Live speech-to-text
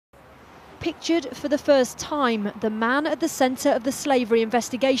Pictured for the first time, the man at the centre of the slavery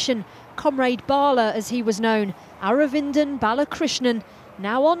investigation, Comrade Bala as he was known, Aravindan Balakrishnan,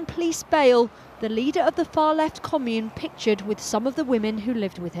 now on police bail, the leader of the far-left commune pictured with some of the women who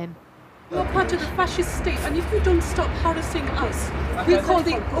lived with him. You're part of the fascist state, and if you don't stop harassing us, we'll call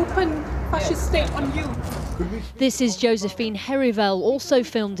the open fascist state on you. This is Josephine Herivel, also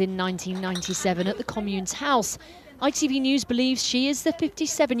filmed in 1997 at the commune's house. ITV News believes she is the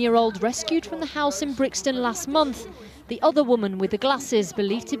 57-year-old rescued from the house in Brixton last month. The other woman with the glasses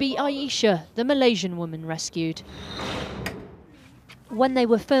believed to be Aisyah, the Malaysian woman rescued. When they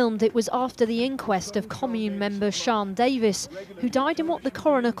were filmed, it was after the inquest of commune member Sian Davis, who died in what the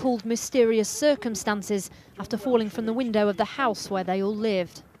coroner called mysterious circumstances after falling from the window of the house where they all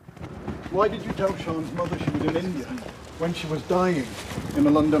lived. Why did you tell Sian's mother she was in India when she was dying in a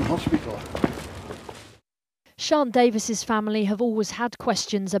London hospital? Sian Davis's family have always had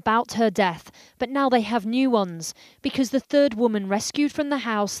questions about her death, but now they have new ones, because the third woman rescued from the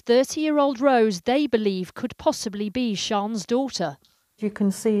house, 30-year-old Rose, they believe could possibly be Sian's daughter. You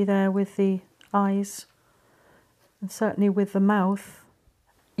can see there with the eyes, and certainly with the mouth,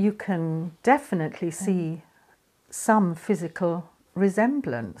 you can definitely see some physical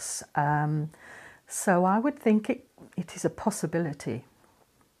resemblance. So I would think it is a possibility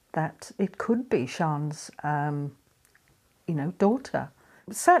that it could be Sian's, daughter.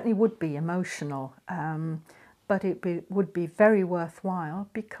 It certainly would be emotional, but would be very worthwhile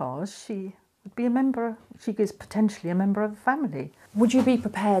because she would be she is potentially a member of the family. Would you be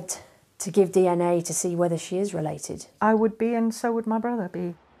prepared to give DNA to see whether she is related? I would be, and so would my brother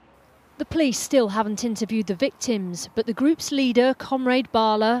be. The police still haven't interviewed the victims, but the group's leader, Comrade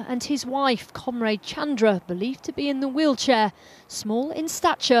Bala, and his wife, Comrade Chandra, believed to be in the wheelchair, small in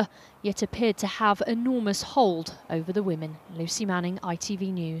stature, yet appeared to have enormous hold over the women. Lucy Manning,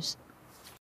 ITV News.